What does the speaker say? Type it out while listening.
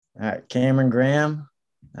All right, Cameron Graham.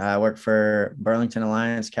 I work for Burlington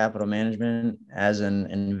Alliance Capital Management as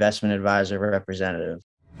an investment advisor representative.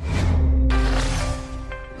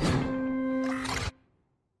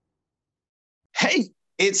 Hey,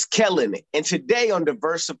 it's Kellen. And today on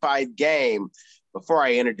Diversified Game, before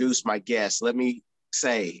I introduce my guest, let me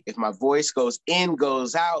say if my voice goes in,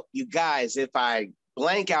 goes out, you guys, if I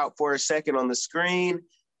blank out for a second on the screen,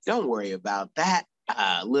 don't worry about that.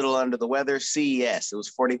 A little under the weather. CES. It was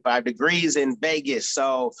 45 degrees in Vegas.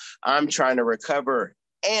 So I'm trying to recover.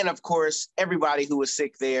 And of course, everybody who was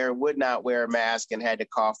sick there would not wear a mask and had to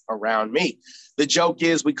cough around me. The joke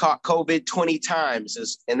is we caught COVID 20 times,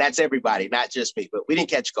 and that's everybody, not just me, but we didn't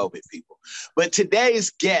catch COVID, people. But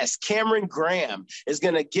today's guest, Cameron Graham, is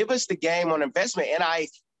going to give us the game on investment. And I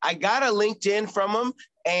got a LinkedIn from him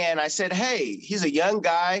and I said, hey, he's a young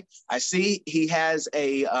guy. I see he has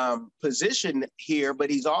a position here,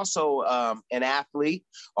 but he's also an athlete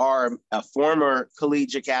or a former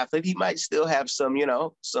collegiate athlete. He might still have some,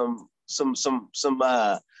 some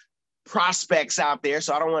prospects out there.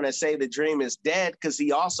 So I don't want to say the dream is dead because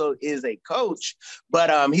he also is a coach,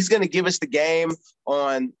 but he's going to give us the game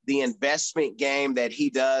on the investment game that he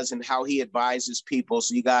does and how he advises people.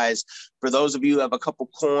 So you guys, for those of you who have a couple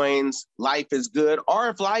coins, life is good. Or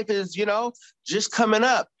if life is, just coming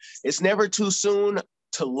up, it's never too soon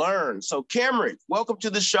to learn. So Cameron, welcome to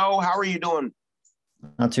the show. How are you doing?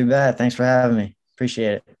 Not too bad. Thanks for having me.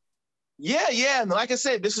 Appreciate it. Yeah. And like I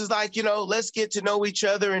said, this is like, let's get to know each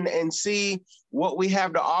other and see what we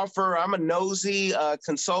have to offer. I'm a nosy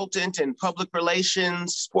consultant in public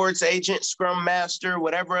relations, sports agent, scrum master,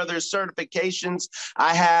 whatever other certifications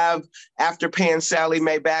I have after paying Sally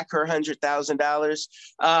Mae back her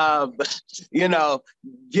 $100,000.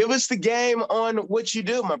 Give us the game on what you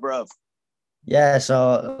do, my bro. Yeah,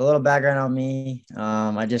 so a little background on me.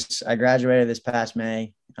 I graduated this past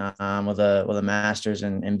May with a master's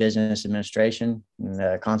in business administration and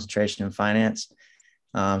a concentration in finance.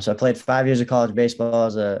 So I played 5 years of college baseball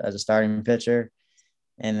as a starting pitcher,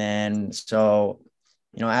 and then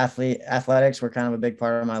athletics were kind of a big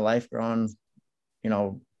part of my life growing,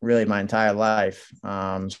 really my entire life.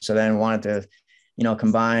 So then wanted to,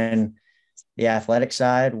 combine the athletic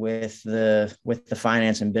side with the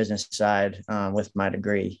finance and business side with my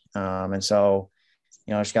degree. And so,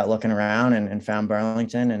 I just got looking around and found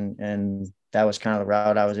Burlington, and that was kind of the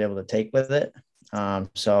route I was able to take with it.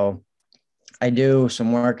 So I do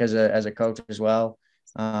some work as a coach as well.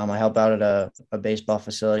 I help out at a baseball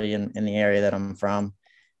facility in the area that I'm from,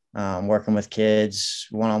 working with kids,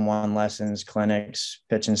 one-on-one lessons, clinics,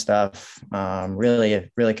 pitching stuff,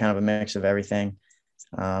 really kind of a mix of everything.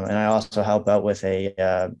 And I also help out with a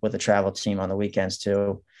travel team on the weekends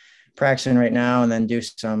too, practicing right now, and then do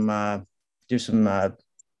some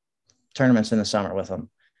tournaments in the summer with them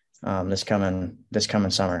this coming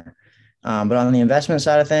summer. But on the investment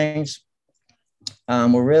side of things,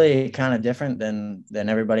 we're really kind of different than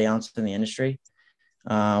everybody else in the industry.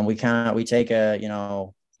 We take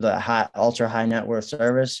the ultra high net worth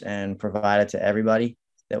service and provide it to everybody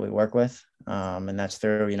that we work with. And that's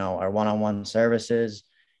through, our one-on-one services,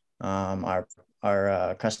 our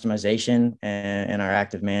customization and our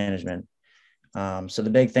active management. So the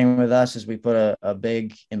big thing with us is we put a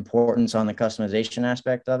big importance on the customization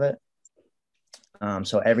aspect of it.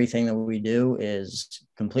 So everything that we do is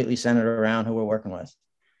completely centered around who we're working with.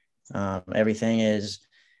 Everything is,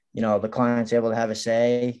 the client's able to have a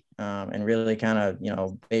say, and really kind of,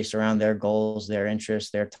 based around their goals, their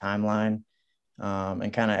interests, their timeline,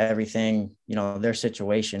 and kind of everything, their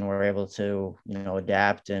situation, we're able to,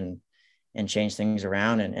 adapt and change things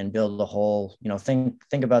around and build the whole, think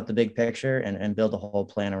about the big picture and build a whole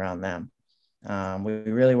plan around them. We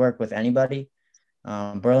really work with anybody.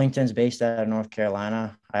 Burlington's based out of North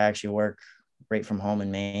Carolina. I actually work right from home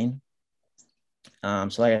in Maine.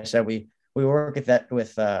 So like I said, we work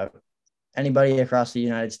with anybody across the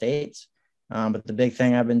United States. But the big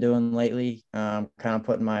thing I've been doing lately, kind of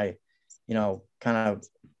putting my, kind of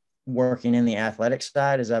working in the athletic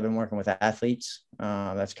side, is I've been working with athletes.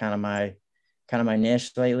 That's kind of my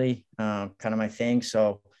niche lately, kind of my thing.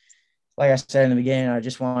 So like I said in the beginning, I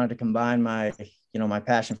just wanted to combine my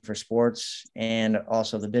passion for sports and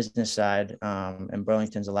also the business side. And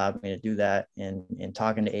Burlington's allowed me to do that in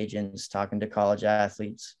talking to agents, talking to college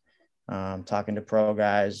athletes, talking to pro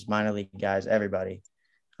guys, minor league guys, everybody,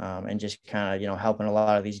 and just kind of, helping a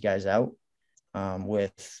lot of these guys out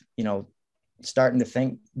with, starting to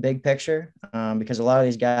think big picture, because a lot of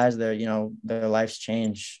these guys, their lives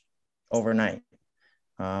change overnight,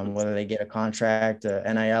 whether they get a contract,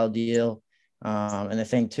 a NIL deal. And the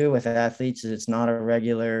thing too with athletes is it's not a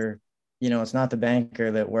regular, it's not the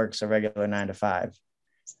banker that works a regular 9 to 5.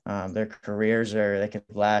 Their careers they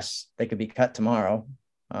could be cut tomorrow.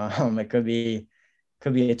 It could be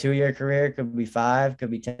a 2-year career, could be 5,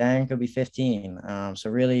 could be 10, could be 15. So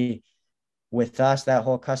really with us, that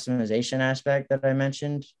whole customization aspect that I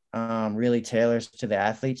mentioned really tailors to the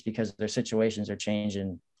athletes because their situations are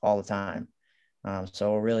changing all the time.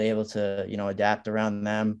 So we're really able to, adapt around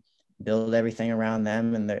them, build everything around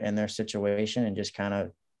them and their situation, and just kind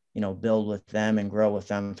of, build with them and grow with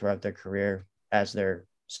them throughout their career as their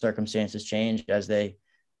circumstances change, as they,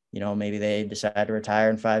 maybe they decide to retire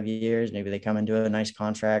in 5 years, maybe they come into a nice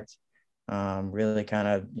contract, really kind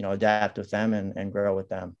of, adapt with them and grow with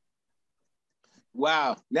them.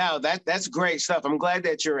 Wow. Now that's great stuff. I'm glad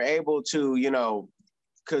that you're able to,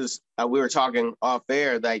 because we were talking off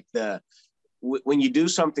air, like when you do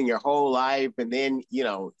something your whole life and then,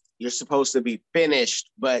 you're supposed to be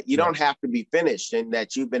finished, but you don't have to be finished, and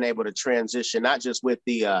that you've been able to transition, not just with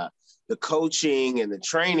the coaching and the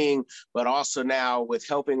training, but also now with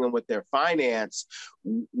helping them with their finance.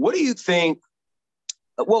 What do you think?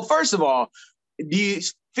 Well, first of all, do you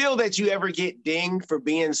feel that you ever get dinged for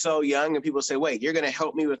being so young and people say, wait, you're going to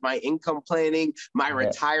help me with my income planning, my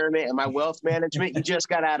retirement, and my wealth management? You just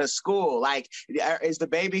got out of school. Like, is the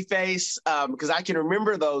baby face? Because I can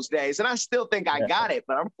remember those days and I still think I got it,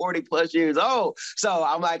 but I'm 40 plus years old. So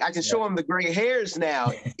I'm like, I can show them the gray hairs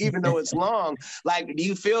now, even though it's long. Like, do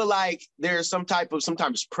you feel like there's some type of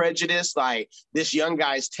sometimes prejudice? Like, this young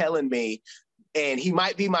guy's telling me, and he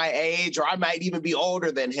might be my age, or I might even be older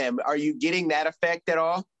than him. Are you getting that effect at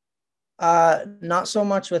all? Not so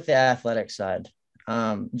much with the athletic side.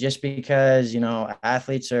 Just because,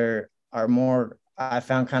 athletes are more, I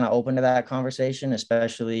found, kind of open to that conversation,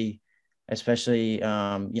 especially,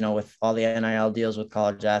 with all the NIL deals with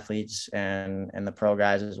college athletes and the pro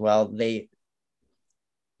guys as well.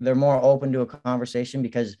 They're more open to a conversation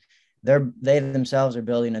because they themselves are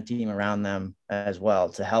building a team around them as well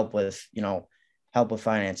to help with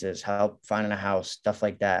finances, help finding a house, stuff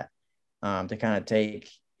like that, to kind of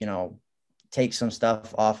take some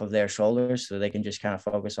stuff off of their shoulders so they can just kind of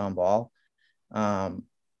focus on ball.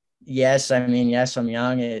 Yes, I'm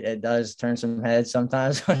young. It does turn some heads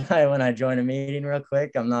sometimes when I join a meeting real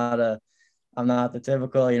quick. I'm not the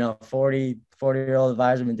typical, 40-year-old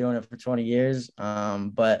advisor, been doing it for 20 years.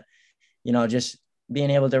 But, just being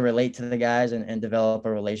able to relate to the guys and develop a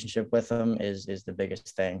relationship with them is the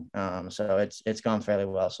biggest thing. So it's gone fairly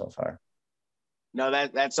well so far. No,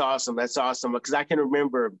 that's awesome. That's awesome. Because I can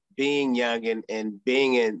remember being young and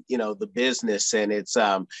being in, the business, and it's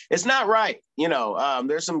not right.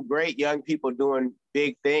 There's some great young people doing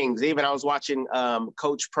big things. Even I was watching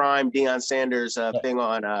Coach Prime, Deion Sanders thing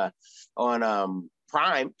on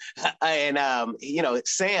Prime, and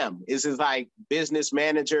Sam is his like business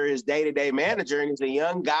manager, his day-to-day manager, and he's a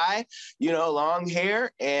young guy, long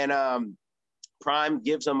hair, and Prime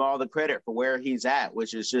gives him all the credit for where he's at,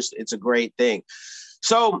 which is it's a great thing.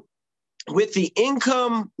 So with the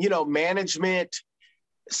income, management,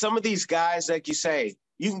 some of these guys, like you say,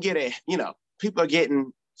 you can get people are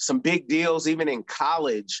getting some big deals even in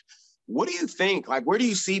college. What do you think? Like, where do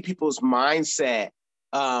you see people's mindset?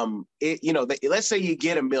 Let's say you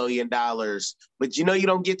get $1 million, but you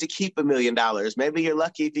don't get to keep $1 million. Maybe you're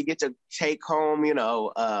lucky if you get to take home,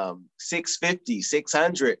 650,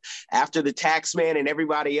 600 after the tax man and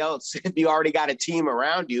everybody else. If you already got a team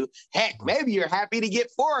around you, heck, maybe you're happy to get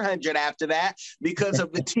 400 after that because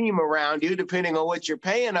of the team around you, depending on what you're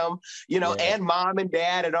paying them, and mom and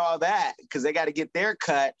dad and all that, because they got to get their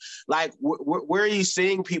cut. Like, where are you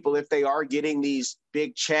seeing people if they are getting these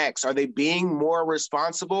big checks? Are they being more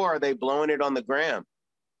responsible, or are they blowing it on the gram?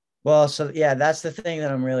 Well, so yeah, that's the thing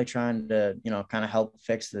that I'm really trying to, kind of help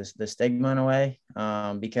fix the stigma in a way,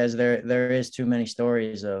 because there is too many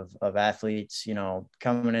stories of athletes,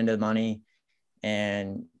 coming into money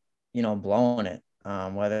and, blowing it,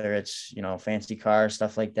 whether it's, fancy cars,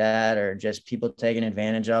 stuff like that, or just people taking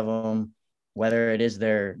advantage of them, whether it is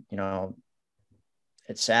their,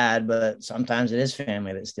 it's sad, but sometimes it is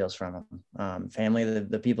family that steals from them, family,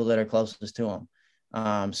 the people that are closest to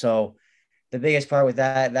them. So the biggest part with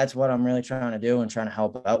that's what I'm really trying to do and trying to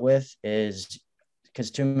help out with, is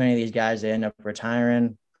because too many of these guys, they end up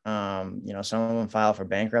retiring. Some of them file for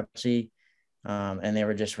bankruptcy, and they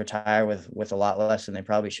were just retire with a lot less than they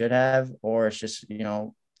probably should have, or it's just,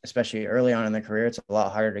 especially early on in their career, it's a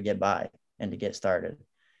lot harder to get by and to get started.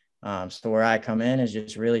 So where I come in is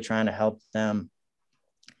just really trying to help them.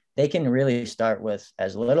 They can really start with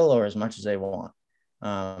as little or as much as they want.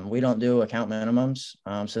 We don't do account minimums.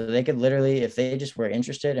 So they could literally, if they just were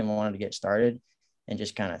interested and wanted to get started and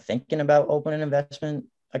just kind of thinking about opening an investment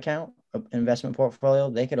account, investment portfolio,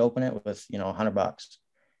 they could open it with, $100.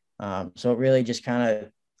 So it really just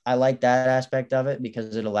I like that aspect of it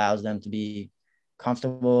because it allows them to be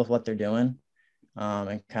comfortable with what they're doing,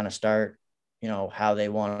 and kind of start, how they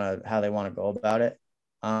want to go about it.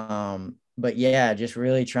 But yeah, just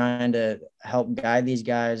really trying to help guide these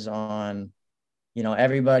guys on,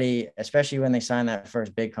 everybody, especially when they sign that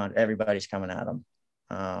first big contract, everybody's coming at them.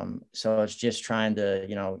 So it's just trying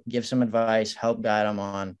to, give some advice, help guide them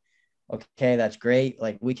on, okay, that's great.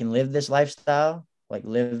 Like we can live this lifestyle, like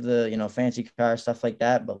live the, fancy car, stuff like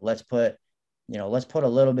that. But let's put a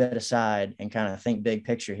little bit aside and kind of think big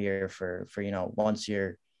picture here for, once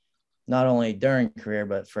you're not only during career,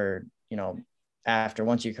 but for, after,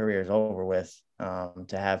 once your career is over with,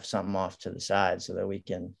 to have something off to the side so that we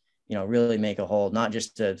can, really make a whole, not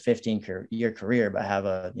just a 15-year career, but have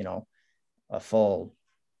a, a full,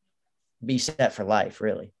 be set for life,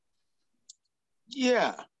 really.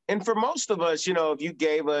 Yeah. And for most of us, if you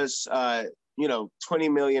gave us, $20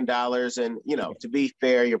 million and, to be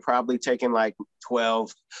fair, you're probably taking like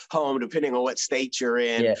 12 home, depending on what state you're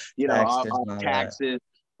in, taxes.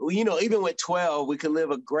 Well, even with 12, we could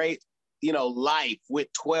live a great, life with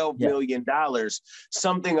 $12 million.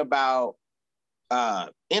 Something about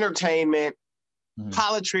entertainment,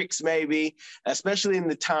 politics, maybe, especially in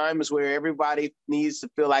the times where everybody needs to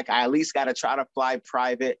feel like I at least got to try to fly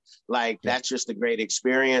private. Like that's just a great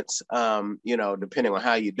experience, depending on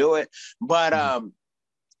how you do it. But,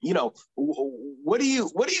 what do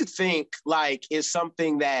you think, like, is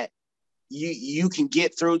something that you can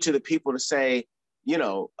get through to the people to say,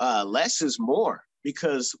 less is more,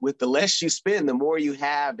 because with the less you spend, the more you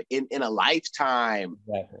have in a lifetime.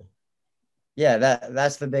 Exactly. Yeah,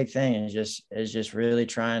 that's the big thing, is just really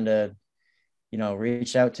trying to,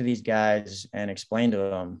 reach out to these guys and explain to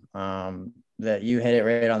them, that you hit it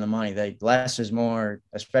right on the money. That less is more,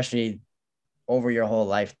 especially over your whole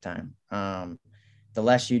lifetime. The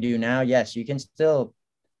less you do now, yes, you can still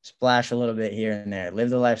splash a little bit here and there, live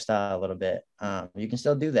the lifestyle a little bit. You can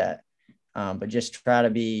still do that, but just try to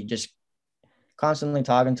be just constantly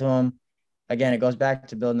talking to them. Again, it goes back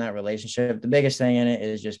to building that relationship. The biggest thing in it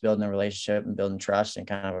is just building a relationship and building trust and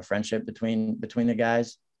kind of a friendship between the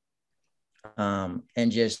guys.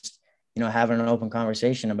 And just, having an open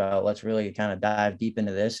conversation about, let's really kind of dive deep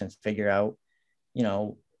into this and figure out,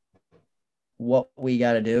 what we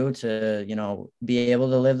got to do to, be able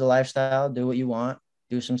to live the lifestyle, do what you want,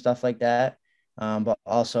 do some stuff like that. But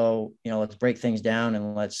also, let's break things down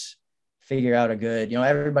and let's figure out a good,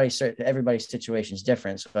 everybody's situation is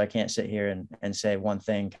different. So I can't sit here and say one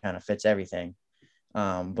thing kind of fits everything.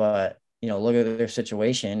 But, look at their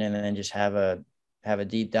situation and then just have a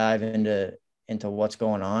deep dive into what's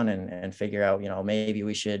going on and figure out, maybe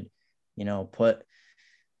we should, put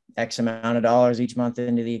X amount of dollars each month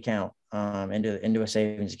into the account, into a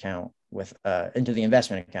savings account with, into the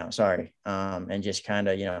investment account, sorry. And just kind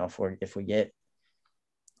of, if we get,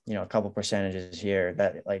 a couple percentages here,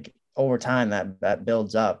 that like over time that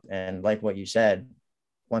builds up. And like what you said,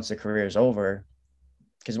 once the career is over,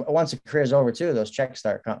 because once the career is over too, those checks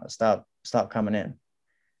stop coming in,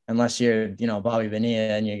 unless you're, Bobby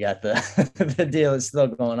Bonilla and you got the the deal is still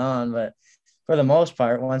going on. But for the most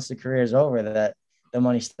part, once the career is over, that the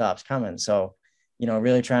money stops coming. So,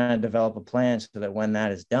 really trying to develop a plan so that when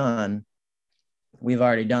that is done, we've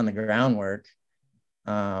already done the groundwork.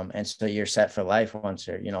 And so you're set for life once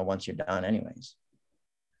you're done anyways.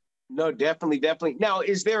 No, definitely. Now,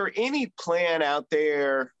 is there any plan out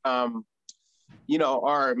there,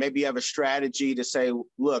 or maybe you have a strategy to say,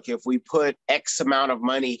 look, if we put X amount of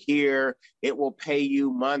money here, it will pay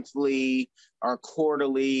you monthly or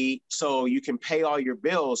quarterly, so you can pay all your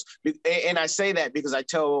bills. And I say that because I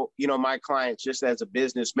tell, my clients, just as a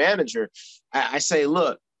business manager, I say,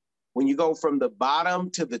 look, when you go from the bottom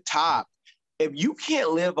to the top, if you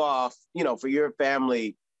can't live off, for your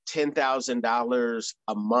family, $10,000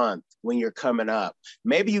 a month when you're coming up,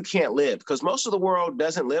 maybe you can't live, because most of the world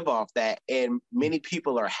doesn't live off that. And many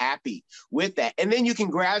people are happy with that. And then you can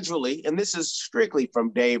gradually, and this is strictly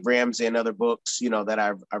from Dave Ramsey and other books, that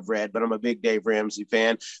I've read, but I'm a big Dave Ramsey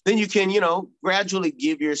fan. Then you can, gradually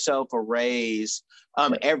give yourself a raise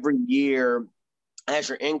every year as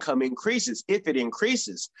your income increases, if it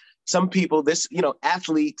increases. Some people,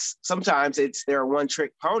 athletes, sometimes they're a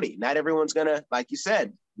one-trick pony. Not everyone's going to, like you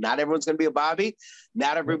said, not everyone's going to be a Bobby.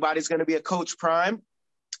 Not everybody's going to be a Coach Prime.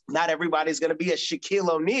 Not everybody's going to be a Shaquille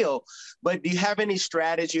O'Neal. But do you have any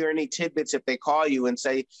strategy or any tidbits if they call you and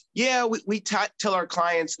say, yeah, we tell our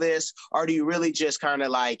clients this? Or do you really just kind of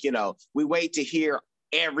like, we wait to hear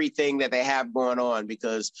everything that they have going on,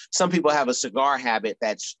 because some people have a cigar habit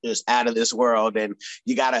that's just out of this world, and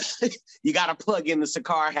you gotta you gotta plug in the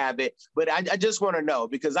cigar habit. But I just want to know,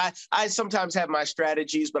 because I sometimes have my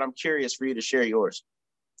strategies, but I'm curious for you to share yours.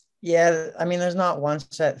 Yeah, I mean, there's not one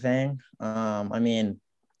set thing. I mean,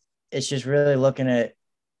 it's just really looking at,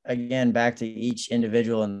 again, back to each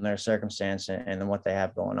individual and their circumstance and what they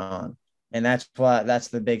have going on. And that's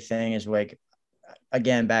the big thing, is like,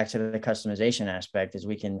 again, back to the customization aspect, is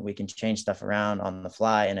we can change stuff around on the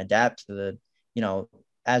fly and adapt to the,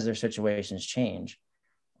 as their situations change.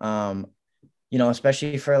 Um,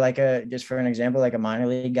 especially for just for an example, like a minor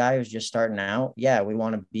league guy who's just starting out. Yeah, we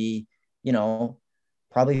want to be, you know,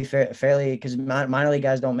 probably fairly, because minor league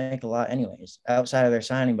guys don't make a lot anyways. Outside of their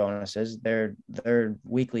signing bonuses, their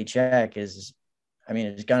weekly check is, I mean,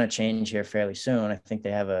 it's going to change here fairly soon. I think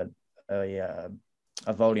they have a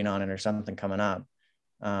voting on it or something coming up.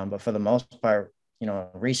 But for the most part,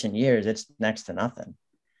 recent years, it's next to nothing.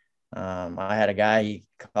 I had a guy, he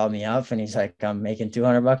called me up and he's like, I'm making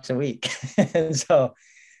 $200 a week. And so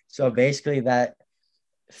basically that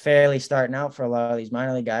fairly starting out for a lot of these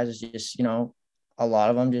minor league guys is just, a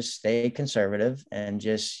lot of them just stay conservative and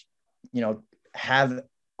just, have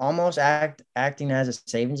almost acting as a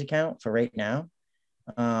savings account for right now.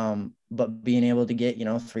 But being able to get,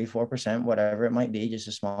 3-4%, whatever it might be, just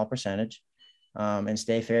a small percentage, and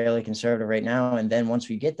stay fairly conservative right now. And then once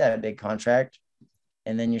we get that big contract,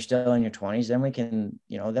 and then you're still in your 20s, then we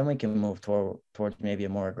can move towards maybe a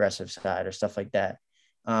more aggressive side or stuff like that.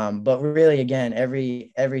 But really, again,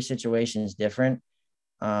 every situation is different.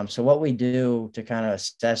 So what we do to kind of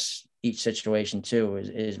assess each situation too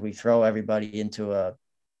is we throw everybody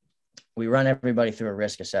we run everybody through a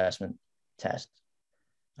risk assessment test.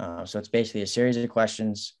 So it's basically a series of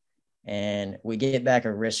questions, and we get back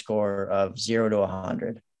a risk score of 0 to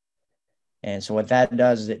 100. And so what that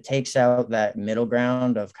does is it takes out that middle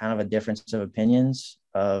ground of kind of a difference of opinions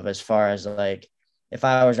of, as far as like, if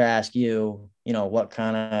I was to ask you,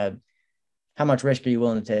 how much risk are you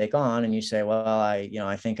willing to take on? And you say, well,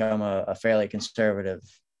 I think I'm a fairly conservative.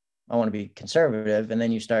 I want to be conservative. And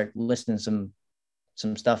then you start listing some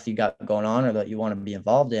stuff you got going on or that you want to be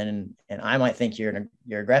involved in. And I might think you're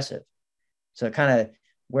aggressive. So kind of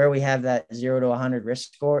where we have that 0 to 100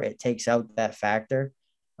 risk score, it takes out that factor,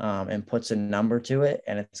 and puts a number to it.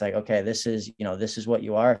 And it's like, okay, this is what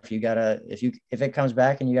you are. If it comes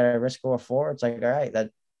back and you got a risk score of 4, it's like, all right,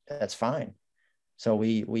 that's fine. So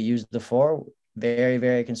we use the 4, very,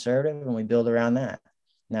 very conservative, and we build around that.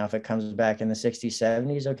 Now, if it comes back in the 60s,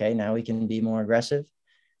 70s, okay, now we can be more aggressive,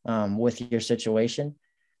 with your situation.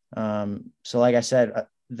 So like I said,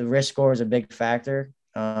 the risk score is a big factor,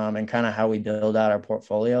 and kind of how we build out our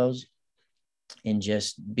portfolios, and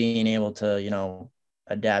just being able to,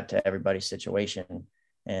 adapt to everybody's situation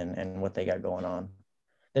and what they got going on.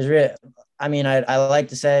 I like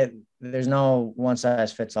to say there's no one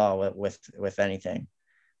size fits all with anything.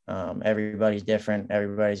 Everybody's different.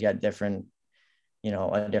 Everybody's got different,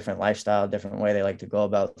 a different lifestyle, different way they like to go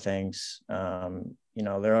about things,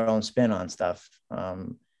 their own spin on stuff.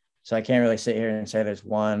 So I can't really sit here and say there's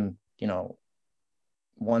one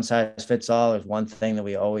size fits all. There's one thing that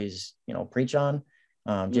we always, preach on.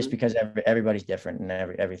 Just because everybody's different, and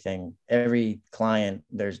every client,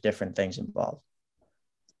 there's different things involved.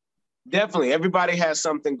 Definitely. Everybody has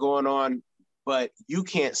something going on, but you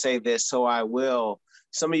can't say this, so I will.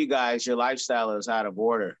 Some of you guys, your lifestyle is out of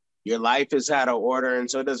order. Your life is out of order. And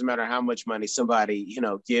so it doesn't matter how much money somebody,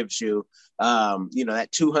 gives you, that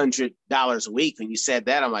 $200 a week. When you said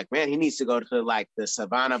that, I'm like, man, he needs to go to like the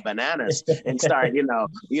Savannah Bananas and start,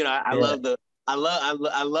 I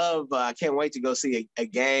love, I can't wait to go see a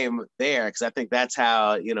game there, because I think that's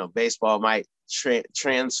how, baseball might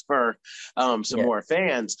transfer some more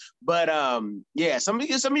fans. But some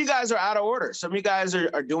of you guys are out of order. Some of you guys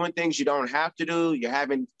are doing things you don't have to do. You're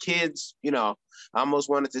having kids, I almost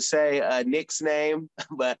wanted to say Nick's name,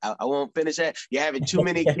 but I won't finish that. You're having too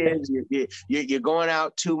many kids. You're going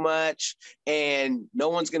out too much, and no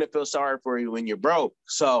one's going to feel sorry for you when you're broke.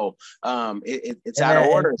 So it's out of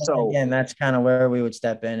order. So again, that's kind of where we would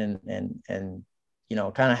step in and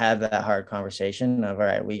kind of have that hard conversation of, all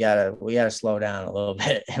right, we gotta slow down a little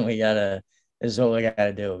bit, and this is what we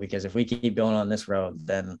gotta do, because if we keep going on this road,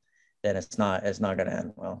 then it's not going to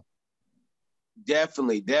end well.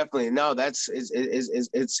 Definitely. No,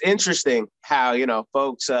 it's interesting how,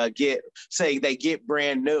 folks they get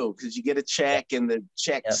brand new, because you get a check, and the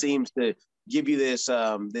check seems to give you this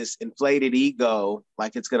inflated ego,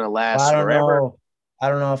 like it's going to last forever. I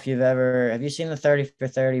don't know if have you seen the 30 for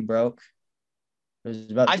 30 broke? It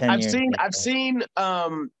was about 10 years. I've seen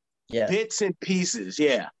Yeah. bits and pieces.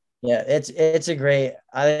 Yeah. Yeah, it's a great.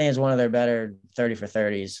 I think it's one of their better 30 for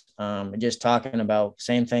 30s. Just talking about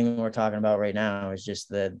same thing we're talking about right now is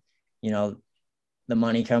just you know, the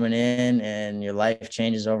money coming in and your life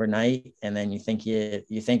changes overnight, and then you think the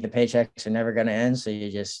paychecks are never going to end, so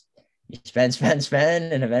you spend,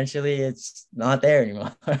 and eventually it's not there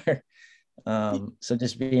anymore. So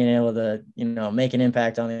just being able to make an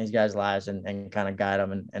impact on these guys' lives and kind of guide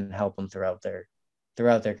them and help them throughout their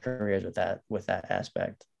careers with that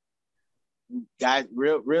aspect. Guys,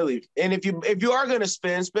 really. And if you are going to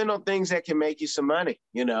spend on things that can make you some money,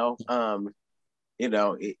 we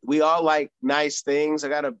all like nice things. I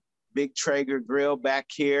got a big Traeger grill back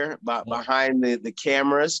here behind the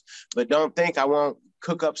cameras, but don't think I won't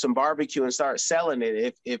cook up some barbecue and start selling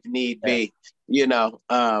it if need be.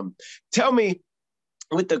 Tell me,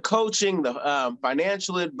 with the coaching, the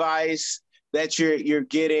financial advice that you're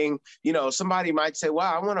getting, somebody might say,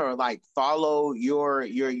 wow, I want to like follow your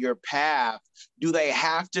path. Do they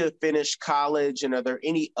have to finish college? And are there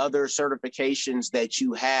any other certifications that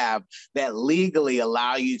you have that legally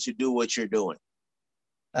allow you to do what you're doing?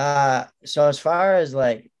 So as far as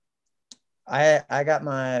like, I got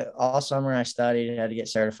my all summer, I studied, had to get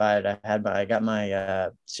certified. I got my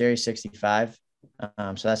Series 65.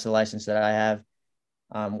 So that's the license that I have.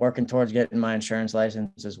 Working towards getting my insurance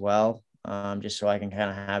license as well, just so I can kind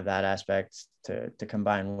of have that aspect to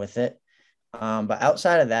combine with it. But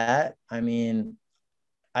outside of that, I mean,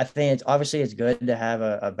 I think it's good to have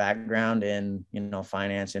a background in,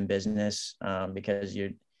 finance and business, because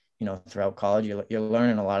throughout college, you're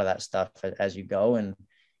learning a lot of that stuff as you go and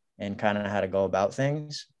kind of how to go about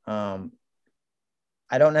things.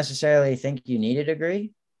 I don't necessarily think you need a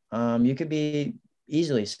degree. You could be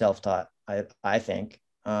easily self-taught, I think.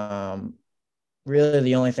 Really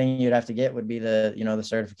the only thing you'd have to get would be the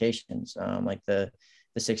certifications, like the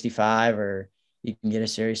 65, or you can get a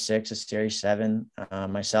Series 6, a Series 7.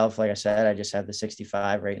 Myself, like I said, I just have the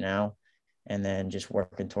 65 right now, and then just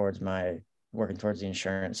working towards the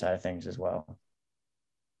insurance side of things as well.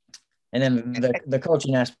 And then the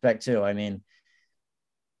coaching aspect too. I mean,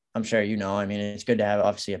 I'm sure it's good to have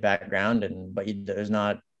obviously a background, but there's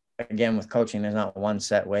not, again, with coaching, there's not one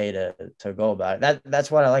set way to go about it.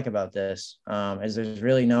 That's what I like about this, is there's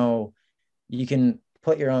really you can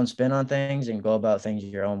put your own spin on things and go about things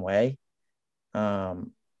your own way.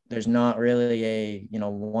 There's not really a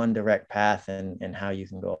one direct path in how you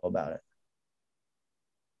can go about it.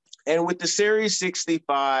 And with the Series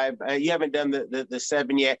 65, you haven't done the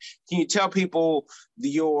 7 yet. Can you tell people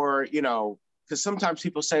because sometimes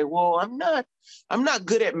people say, well, I'm not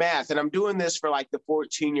good at math, and I'm doing this for like the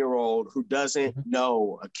 14-year-old who doesn't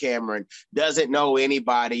know a Cameron, doesn't know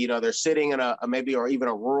anybody. They're sitting in a maybe or even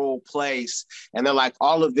a rural place, and they're like,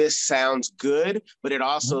 all of this sounds good, but it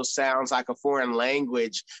also sounds like a foreign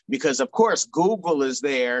language, because of course Google is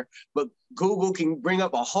there, but Google can bring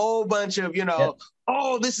up a whole bunch of,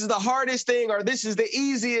 oh, this is the hardest thing, or this is the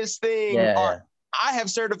easiest thing. Or I have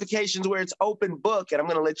certifications where it's open book, and I'm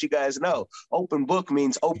going to let you guys know, open book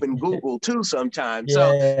means open Google too sometimes.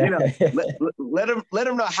 So, let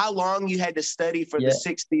them know how long you had to study for the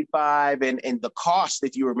 65 and the cost,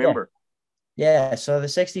 if you remember. Yeah. So the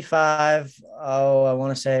 65, I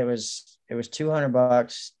want to say it was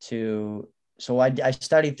 $200 so I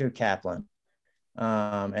studied through Kaplan.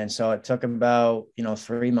 And so it took about,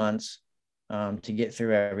 3 months to get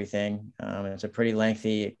through everything. It's a pretty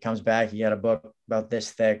lengthy, it comes back, you got a book about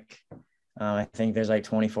this thick. I think there's like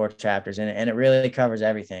 24 chapters in it, and it really covers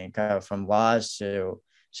everything, from laws to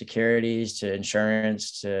securities to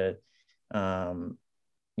insurance to,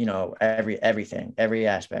 everything, every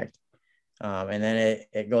aspect. And then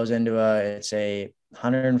it goes into it's a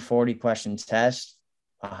 140 question test,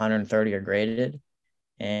 130 are graded,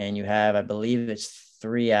 and you have, I believe it's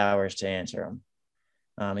 3 hours to answer them.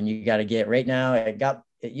 And you got to get, right now, it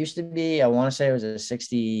used to be, I want to say it was a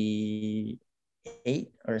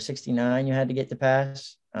 68 or a 69 you had to get to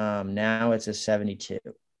pass. Now it's a 72.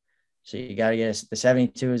 So you got to get the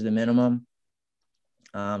 72 is the minimum.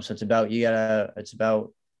 So it's about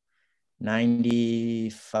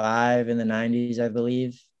 95 in the 90s, I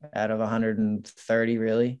believe, out of 130,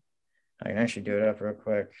 really. I can actually do it up real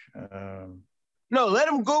quick. No, let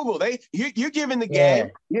them Google. You're giving the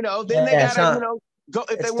game, then they gotta, go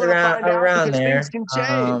if they want to find out, because things can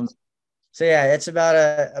change. So it's about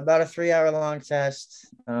a 3 hour long test.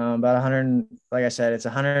 About 100, like I said, it's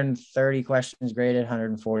 130 questions graded,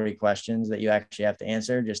 140 questions that you actually have to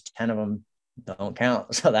answer. Just 10 of them don't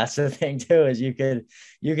count. So that's the thing too, is you could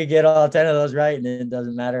get all 10 of those right, and it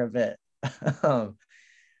doesn't matter a bit. But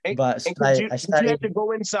did you have to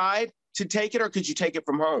go inside to take it, or could you take it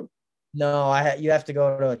from home? No, you have to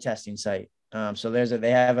go to a testing site. So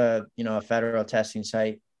they have a federal testing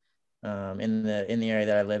site in the area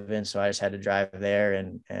that I live in. So I just had to drive there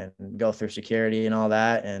and go through security and all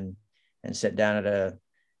that and sit down at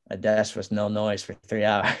a desk with no noise for 3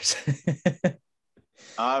 hours. You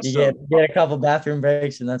Awesome. get a couple bathroom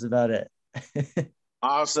breaks and that's about it.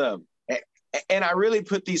 Awesome. And I really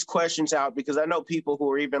put these questions out because I know people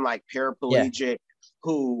who are even like Yeah. paraplegic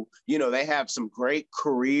who, they have some great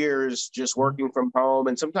careers just working from home.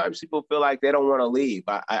 And sometimes people feel like they don't want to leave.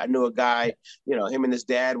 I knew a guy, him and his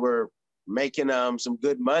dad were making some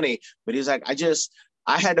good money, but he's like,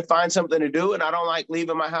 I had to find something to do and I don't like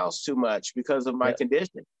leaving my house too much because of my Yeah.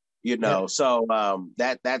 condition. Yeah. So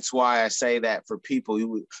that's why I say that for people.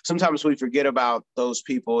 Sometimes we forget about those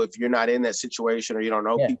people if you're not in that situation or you don't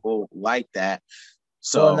know Yeah. people like that.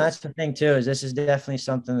 Well, and So that's the thing too, is this is definitely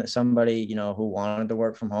something that somebody, who wanted to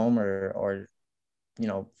work from home or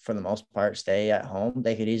for the most part, stay at home,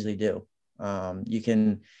 they could easily do. You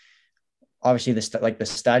can obviously the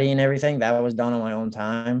study and everything that was done on my own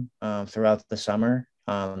time throughout the summer.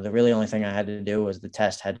 The really only thing I had to do was the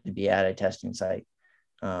test had to be at a testing site,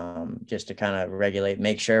 just to kind of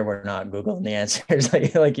make sure we're not Googling the answers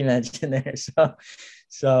like you mentioned there.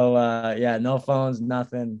 So yeah, no phones,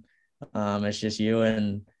 nothing. It's just you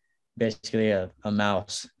and basically a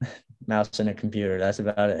mouse, mouse and a computer. That's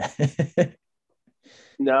about it.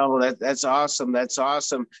 no, that's awesome. That's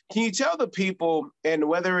awesome. Can you tell the people, and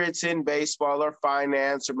whether it's in baseball or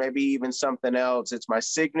finance or maybe even something else, it's my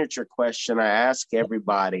signature question I ask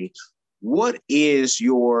everybody. What is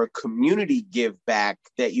your community give back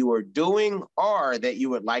that you are doing or that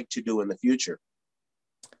you would like to do in the future?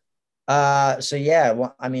 So yeah,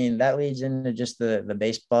 well, I mean that leads into just the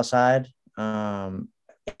baseball side, and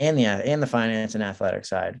the finance and athletic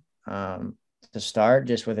side. To start,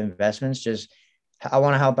 just with investments, just I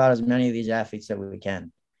want to help out as many of these athletes that we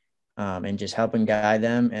can, and just help and guide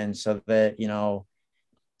them, and so that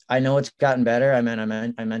I know it's gotten better. I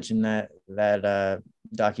mentioned that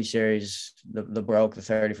docu series, the broke the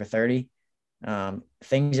 30 for 30.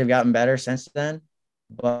 Things have gotten better since then,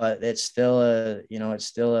 but it's still a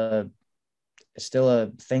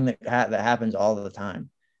thing that happens all the time.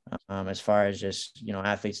 As far as just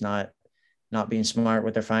athletes not being smart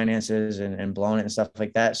with their finances and blowing it and stuff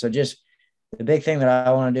like that. So just the big thing that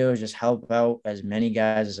I want to do is just help out as many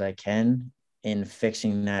guys as I can in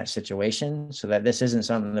fixing that situation so that this isn't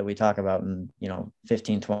something that we talk about in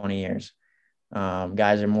 15, 20 years.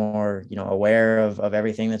 Guys are more aware of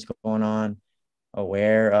everything that's going on,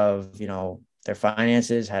 aware of their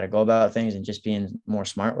finances, how to go about things, and just being more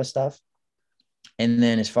smart with stuff. And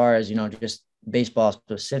then as far as just baseball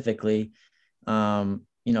specifically,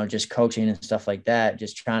 just coaching and stuff like that,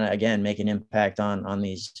 just trying to again make an impact on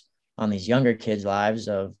these younger kids' lives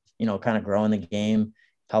of kind of growing the game,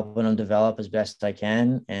 helping them develop as best I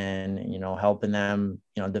can, and helping them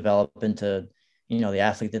develop into the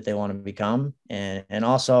athlete that they want to become, and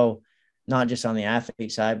also not just on the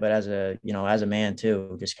athlete side, but as a man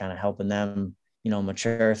too, just kind of helping them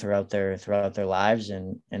mature throughout their lives,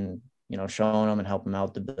 and showing them and helping them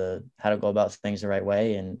out how to go about things the right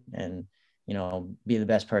way, and be the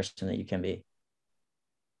best person that you can be.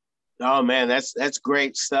 Oh man, that's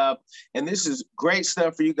great stuff. And this is great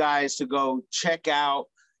stuff for you guys to go check out.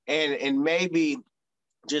 And maybe,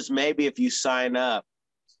 just maybe if you sign up,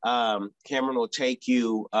 Cameron will take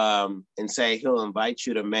you and say he'll invite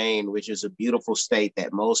you to Maine, which is a beautiful state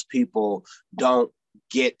that most people don't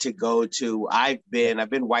get to go to. I've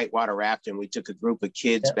been whitewater rafting. We took a group of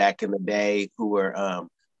kids Yeah. back in the day who were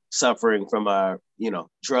suffering from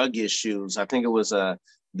drug issues. I think it was the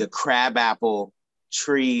crabapple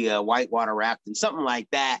tree whitewater rafting, something like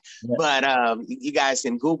that. Yeah. But you guys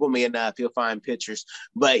can Google me enough, you'll find pictures.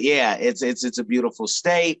 But yeah, it's a beautiful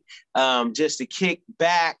state. Just to kick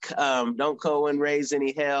back, don't go and raise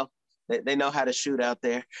any hell. They know how to shoot out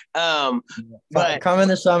there. But Come in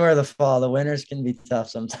the summer or the fall, the winters can be tough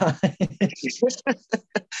sometimes.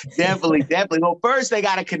 definitely. Well, first they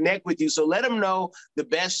got to connect with you. So let them know the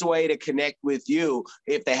best way to connect with you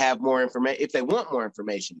if they have more information, if they want more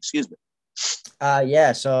information. Excuse me.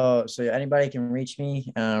 Yeah. So anybody can reach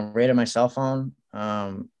me right on my cell phone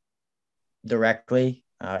directly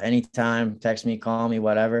anytime. Text me, call me,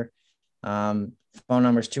 whatever. Phone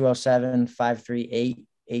number is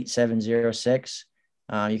 207-538-8706.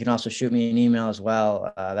 You can also shoot me an email as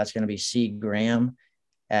well. That's going to be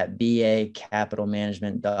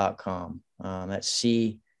cgraham@bacapitalmanagement.com. That's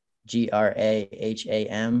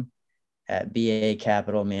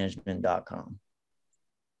cgraham@bacapitalmanagement.com.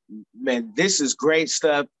 Man, this is great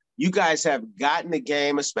stuff. You guys have gotten the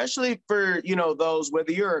game, especially for, those,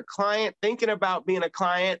 whether you're a client thinking about being a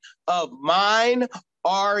client of mine,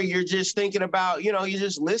 or you're just thinking about, you're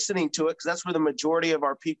just listening to it, because that's where the majority of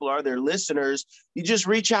our people are. They're listeners. You just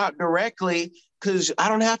reach out directly, because I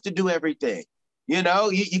don't have to do everything. You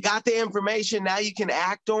got the information. Now you can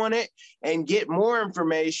act on it and get more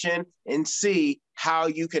information and see how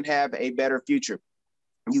you can have a better future.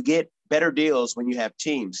 You get better deals when you have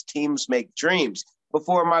teams. Teams make dreams.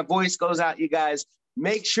 Before my voice goes out, you guys,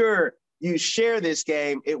 make sure you share this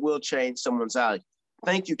game. It will change someone's life.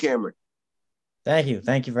 Thank you, Cameron. Thank you.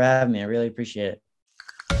 Thank you for having me. I really appreciate it.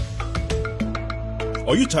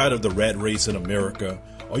 Are you tired of the rat race in America?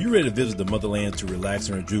 Are you ready to visit the motherland to relax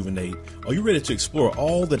and rejuvenate? Are you ready to explore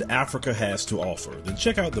all that Africa has to offer? Then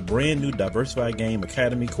check out the brand new Diversified Game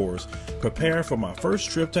Academy course, Prepare for My First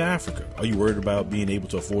Trip to Africa. Are you worried about being able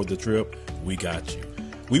to afford the trip? We got you.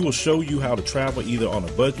 We will show you how to travel either on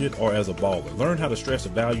a budget or as a baller. Learn how to stress the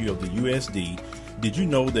value of the USD. Did you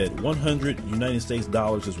know that 100 United States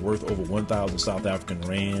dollars is worth over 1,000 South African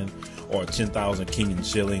rand, or 10,000 Kenyan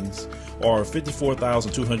shillings, or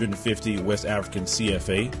 54,250 West African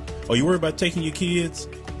CFA? Are you worried about taking your kids?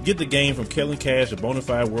 Get the game from Kellen Cash, a bona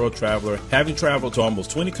fide world traveler, having traveled to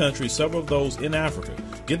almost 20 countries, several of those in Africa.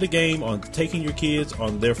 Get the game on taking your kids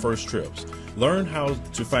on their first trips. Learn how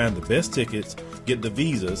to find the best tickets, get the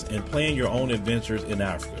visas, and plan your own adventures in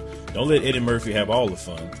Africa. Don't let Eddie Murphy have all the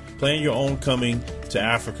fun. Plan your own coming to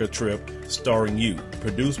Africa trip starring you,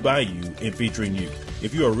 produced by you, and featuring you.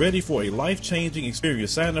 If you are ready for a life-changing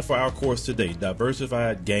experience, sign up for our course today,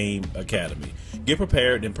 Diversified Game Academy. Get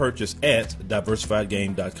prepared and purchase at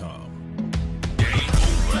diversifiedgame.com.